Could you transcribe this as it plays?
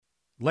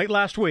Late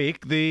last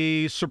week,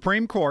 the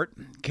Supreme Court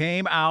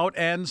came out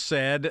and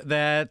said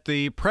that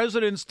the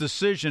president's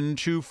decision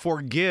to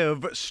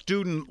forgive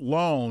student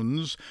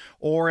loans,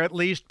 or at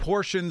least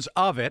portions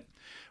of it,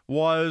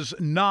 was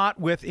not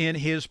within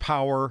his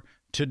power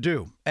to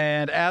do.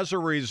 And as a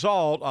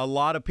result, a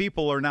lot of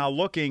people are now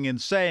looking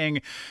and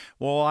saying,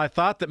 well, I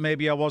thought that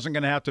maybe I wasn't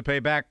going to have to pay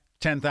back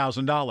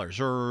 $10,000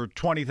 or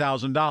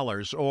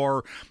 $20,000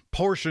 or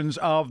portions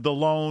of the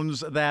loans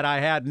that I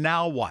had.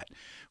 Now what?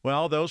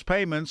 Well, those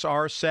payments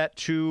are set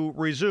to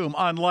resume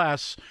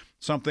unless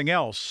something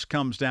else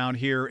comes down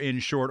here in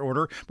short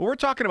order. But we're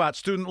talking about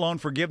student loan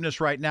forgiveness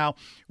right now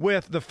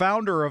with the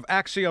founder of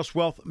Axias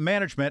Wealth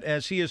Management,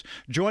 as he is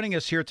joining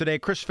us here today,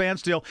 Chris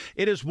Pfanstiel.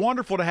 It is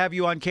wonderful to have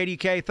you on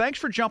KDK. Thanks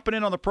for jumping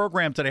in on the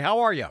program today. How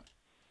are you?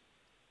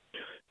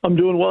 I'm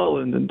doing well,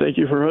 and thank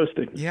you for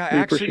hosting.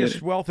 Yeah,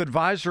 Axias Wealth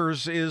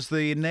Advisors is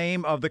the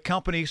name of the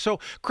company. So,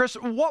 Chris,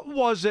 what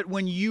was it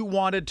when you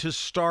wanted to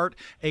start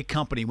a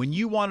company, when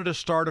you wanted to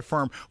start a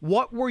firm?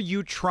 What were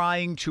you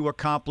trying to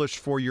accomplish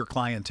for your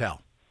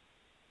clientele?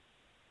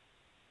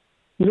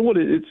 You know what?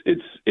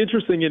 It's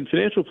interesting in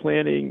financial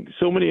planning.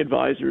 So many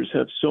advisors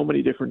have so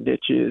many different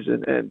niches,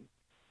 and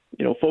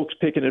you know, folks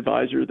pick an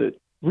advisor that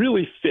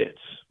really fits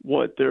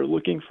what they're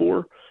looking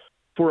for.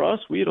 For us,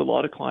 we had a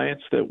lot of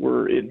clients that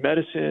were in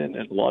medicine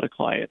and a lot of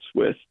clients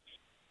with,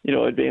 you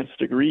know, advanced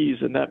degrees,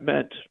 and that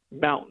meant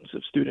mountains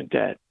of student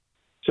debt.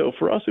 So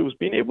for us, it was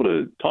being able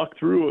to talk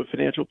through a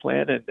financial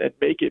plan and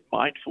make it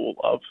mindful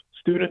of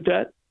student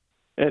debt.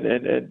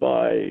 And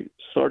by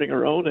starting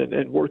our own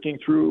and working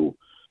through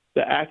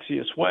the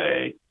Axias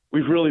way,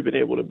 we've really been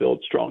able to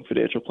build strong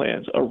financial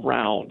plans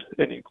around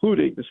and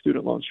including the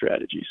student loan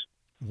strategies.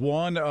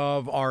 One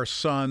of our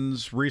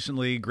sons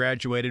recently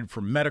graduated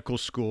from medical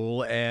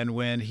school, and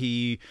when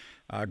he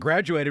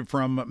graduated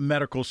from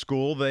medical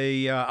school,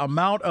 the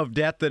amount of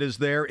debt that is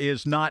there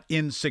is not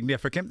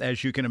insignificant,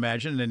 as you can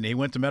imagine. And he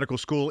went to medical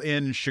school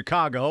in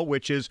Chicago,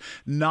 which is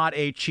not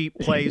a cheap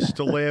place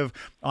to live.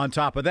 On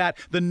top of that,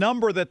 the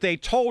number that they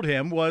told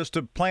him was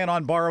to plan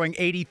on borrowing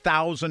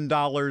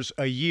 $80,000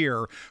 a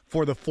year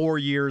for the 4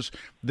 years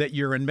that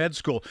you're in med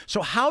school.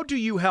 So how do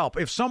you help?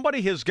 If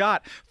somebody has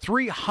got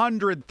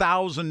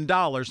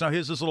 $300,000, now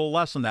his is a little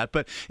less than that,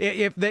 but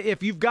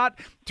if you've got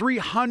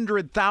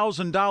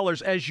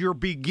 $300,000 as you're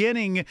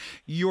beginning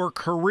your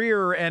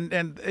career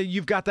and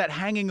you've got that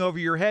hanging over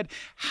your head,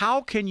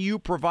 how can you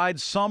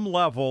provide some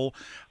level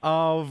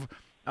of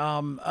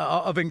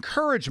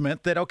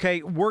encouragement that,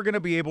 okay, we're going to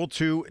be able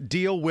to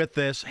deal with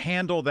this,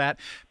 handle that,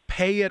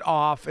 pay it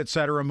off, et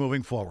cetera,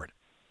 moving forward?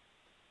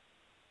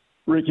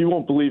 Rick, you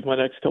won't believe my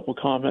next couple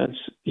comments.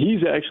 He's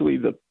actually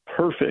the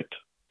perfect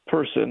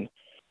person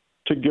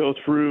to go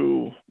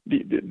through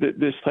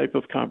this type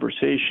of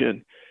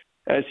conversation.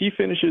 As he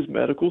finishes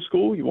medical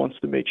school, he wants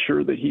to make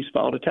sure that he's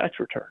filed a tax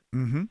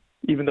return,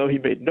 even though he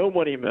made no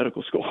money in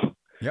medical school.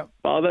 Yep.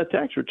 File that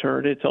tax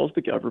return. It tells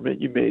the government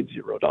you made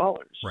 $0.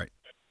 Right.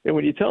 And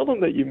when you tell them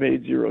that you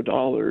made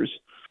 $0,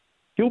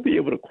 he'll be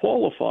able to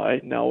qualify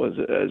now as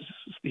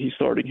he's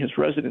starting his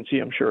residency,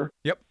 I'm sure.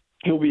 Yep.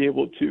 He'll be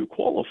able to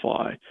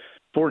qualify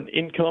for an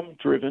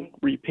income-driven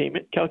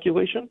repayment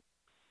calculation.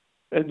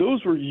 And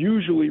those were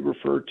usually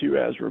referred to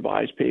as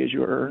revised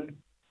pay-as-you-earn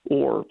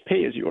or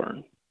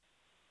pay-as-you-earn.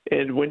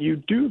 And when you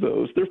do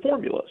those, they're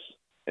formulas.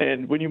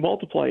 And when you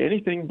multiply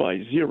anything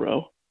by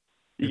zero,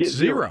 you get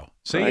zero.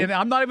 See, right? And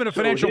I'm not even a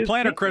financial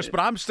planner, Chris, but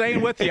I'm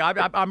staying with you.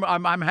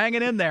 I'm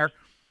hanging in there.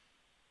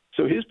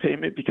 So his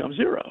payment becomes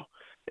zero.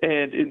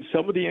 And in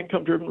some of the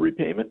income-driven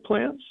repayment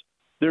plans,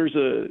 there's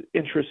a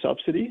interest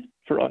subsidy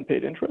for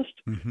unpaid interest.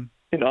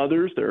 In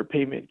others, there are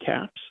payment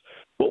caps.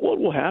 But what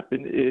will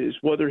happen is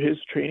whether his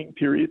training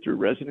period through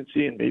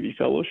residency and maybe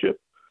fellowship,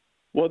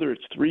 whether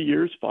it's 3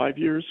 years, 5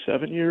 years,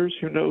 7 years,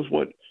 who knows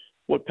what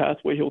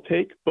pathway he'll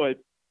take. But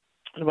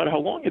no matter how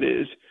long it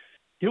is,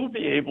 he'll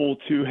be able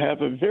to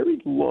have a very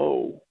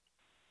low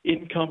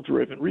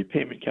income-driven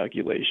repayment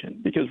calculation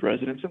because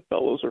residents and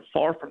fellows are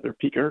far from their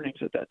peak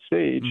earnings at that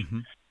stage.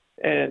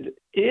 And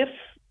if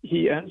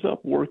he ends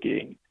up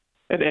working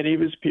and any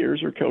of his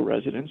peers or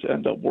co-residents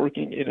end up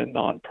working in a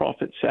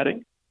nonprofit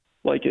setting,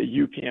 like a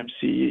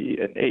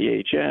UPMC, an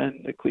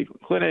AHN, the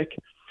Cleveland Clinic,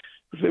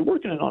 if they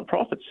work in a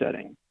nonprofit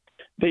setting,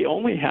 they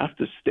only have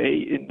to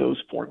stay in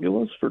those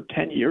formulas for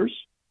 10 years,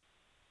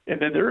 and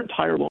then their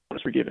entire loan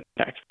is forgiven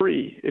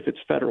tax-free if it's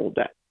federal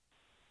debt.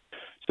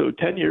 So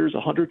 10 years,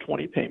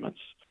 120 payments,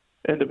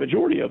 and the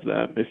majority of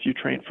them, if you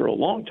train for a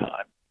long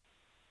time,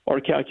 are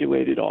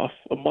calculated off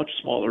a much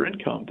smaller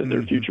income than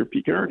their future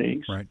peak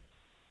earnings. Right.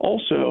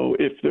 Also,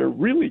 if they're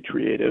really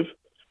creative,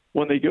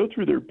 when they go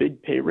through their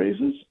big pay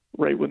raises,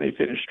 right when they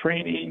finish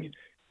training,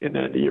 and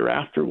then the year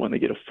after when they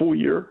get a full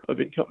year of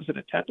income as an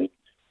attendant,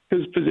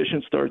 because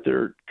physicians start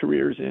their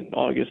careers in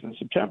August and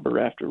September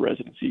after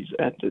residencies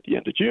end at the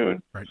end of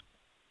June. Right.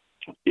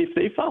 If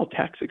they file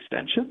tax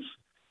extensions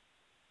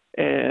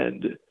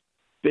and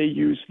they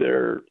use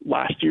their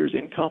last year's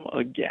income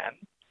again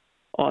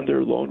on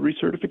their loan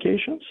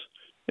recertifications,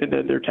 and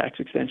then their tax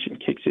extension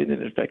kicks in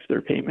and affects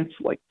their payments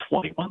like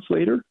 20 months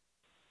later,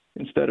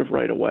 instead of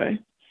right away,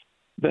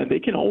 then they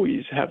can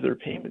always have their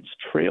payments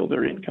trail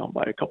their income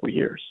by a couple of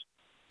years.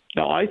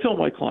 Now, I tell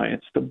my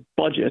clients to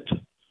budget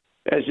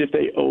as if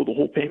they owe the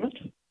whole payment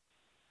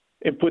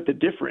and put the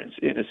difference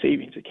in a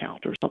savings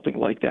account or something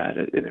like that,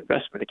 an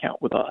investment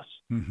account with us,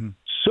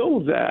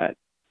 so that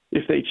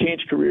if they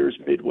change careers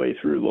midway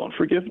through loan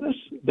forgiveness,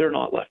 they're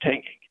not left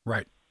hanging.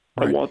 Right.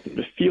 I want them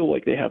to feel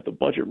like they have the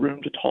budget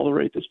room to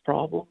tolerate this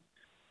problem,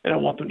 and I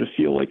want them to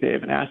feel like they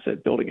have an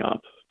asset building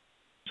up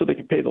so they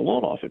can pay the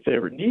loan off if they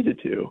ever needed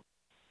to.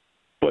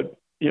 But,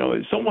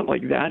 someone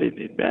like that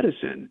in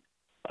medicine,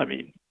 I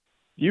mean,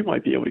 you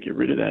might be able to get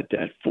rid of that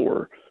debt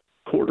for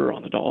quarter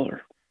on the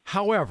dollar.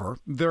 However,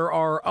 there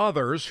are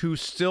others who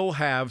still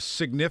have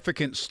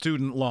significant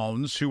student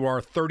loans, who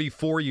are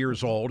 34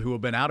 years old, who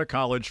have been out of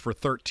college for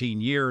 13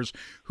 years,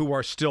 who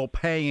are still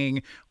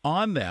paying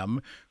on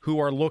them, who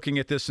are looking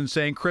at this and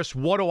saying, Chris,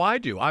 what do I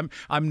do? I'm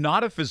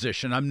not a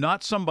physician. I'm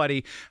not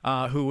somebody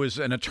who is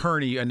an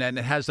attorney and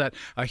has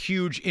a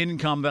huge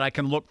income that I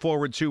can look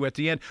forward to at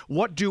the end.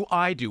 What do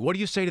I do? What do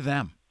you say to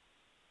them?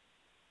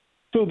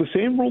 So the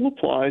same rule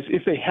applies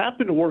if they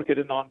happen to work at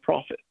a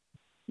nonprofit.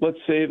 Let's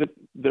say that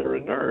they're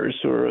a nurse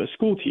or a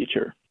school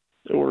teacher,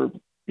 or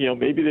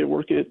maybe they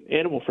work at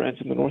Animal Friends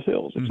in the North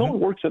Hills. If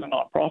someone works at a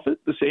nonprofit,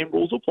 the same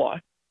rules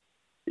apply.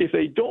 If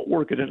they don't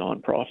work at a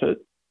nonprofit,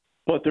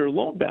 but their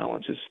loan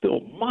balance is still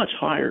much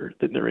higher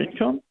than their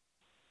income,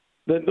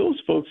 then those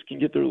folks can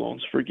get their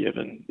loans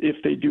forgiven if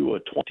they do a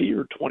 20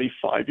 or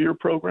 25-year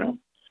program.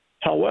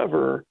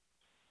 However,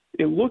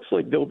 it looks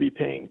like they'll be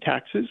paying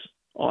taxes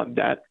on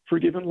that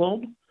forgiven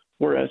loan,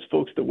 whereas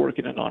folks that work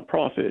in a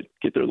nonprofit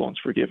get their loans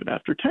forgiven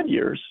after 10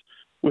 years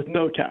with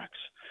no tax.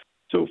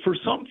 So for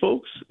some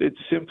folks, it's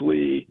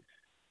simply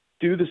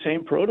do the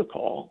same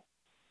protocol,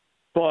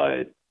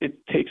 but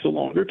it takes a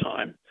longer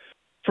time.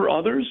 For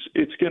others,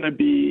 it's going to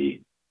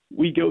be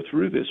we go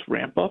through this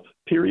ramp-up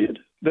period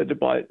that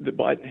the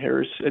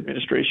Biden-Harris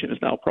administration has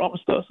now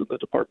promised us and the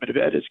Department of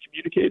Ed has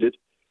communicated,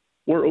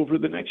 where over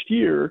the next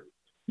year,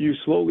 you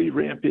slowly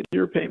ramp in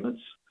your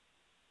payments.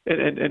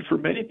 And for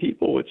many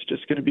people, it's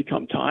just going to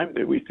become time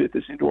that we fit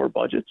this into our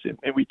budgets and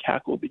we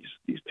tackle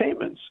these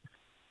payments.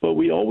 But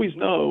we always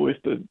know if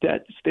the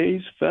debt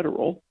stays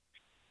federal,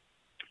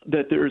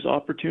 that there's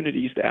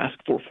opportunities to ask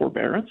for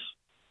forbearance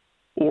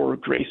or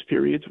grace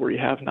periods where you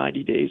have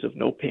 90 days of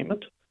no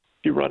payment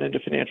if you run into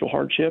financial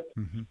hardship.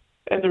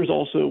 And there's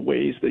also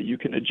ways that you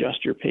can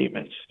adjust your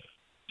payments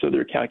so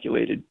they're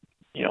calculated,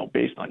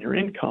 based on your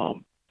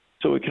income.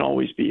 So it can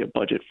always be a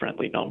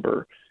budget-friendly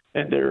number.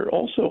 And they're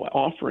also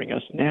offering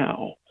us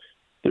now,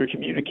 they're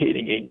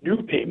communicating a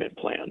new payment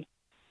plan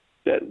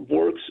that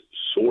works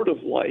sort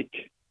of like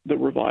the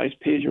revised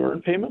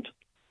pay-as-you-earn payment,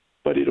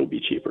 but it'll be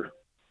cheaper.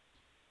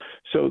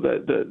 So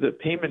the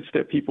payments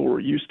that people were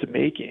used to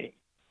making,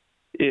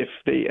 if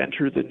they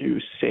enter the new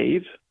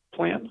SAVE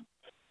plan,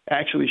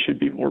 actually should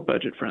be more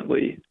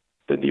budget-friendly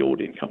than the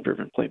old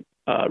income-driven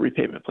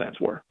repayment plans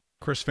were.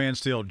 Chris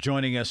Pfanstiel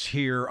joining us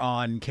here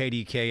on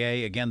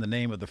KDKA. Again, the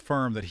name of the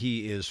firm that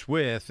he is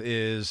with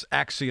is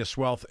Axias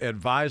Wealth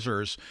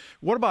Advisors.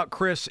 What about,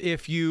 Chris,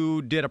 if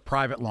you did a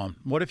private loan?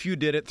 What if you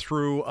did it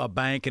through a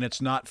bank and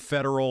it's not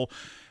federal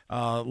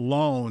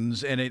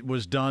loans and it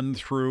was done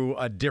through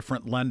a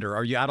different lender?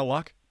 Are you out of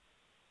luck?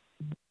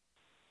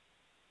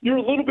 You're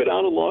a little bit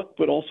out of luck,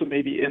 but also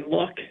maybe in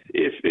luck.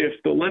 If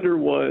the lender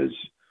was,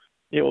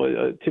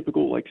 a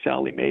typical like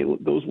Sallie Mae,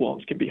 those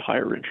loans can be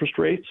higher interest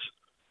rates.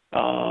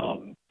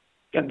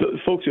 And the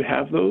folks who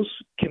have those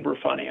can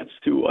refinance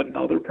to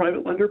another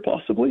private lender,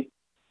 possibly,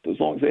 as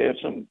long as they have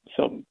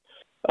some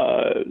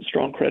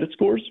strong credit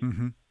scores,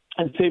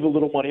 and save a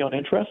little money on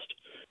interest.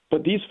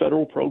 But these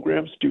federal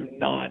programs do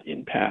not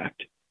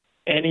impact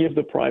any of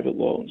the private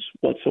loans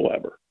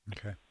whatsoever.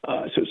 Okay.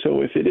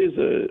 So if it is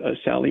a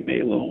Sallie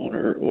Mae loan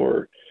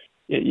or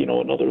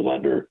another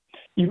lender,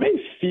 you may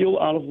feel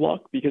out of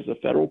luck because the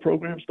federal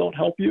programs don't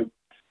help you.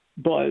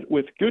 But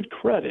with good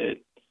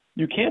credit,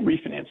 you can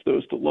refinance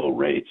those to low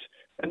rates.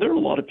 And there are a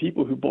lot of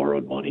people who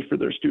borrowed money for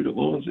their student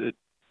loans at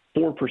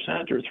 4%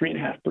 or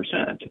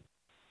 3.5%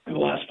 in the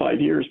last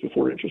 5 years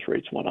before interest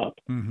rates went up.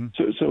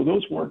 So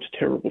those weren't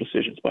terrible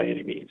decisions by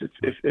any means.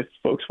 If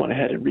folks went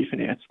ahead and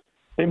refinanced,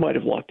 they might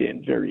have locked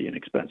in very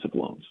inexpensive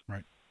loans.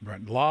 Right.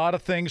 A lot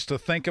of things to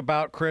think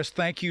about, Chris.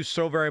 Thank you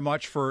so very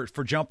much for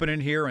jumping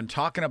in here and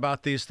talking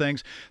about these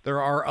things. There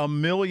are a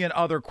million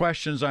other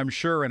questions, I'm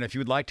sure, and if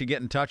you'd like to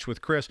get in touch with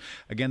Chris,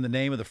 again, the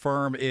name of the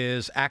firm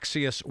is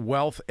Axias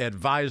Wealth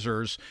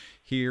Advisors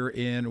here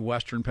in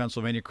Western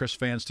Pennsylvania. Chris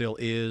Pfanstiel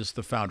is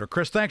the founder.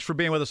 Chris, thanks for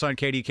being with us on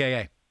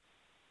KDKA.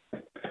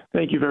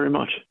 Thank you very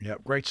much.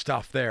 Yep, great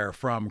stuff there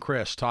from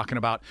Chris, talking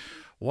about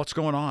what's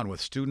going on with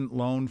student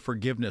loan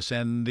forgiveness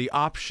and the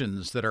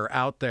options that are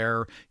out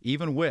there,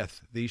 even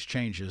with these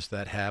changes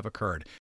that have occurred.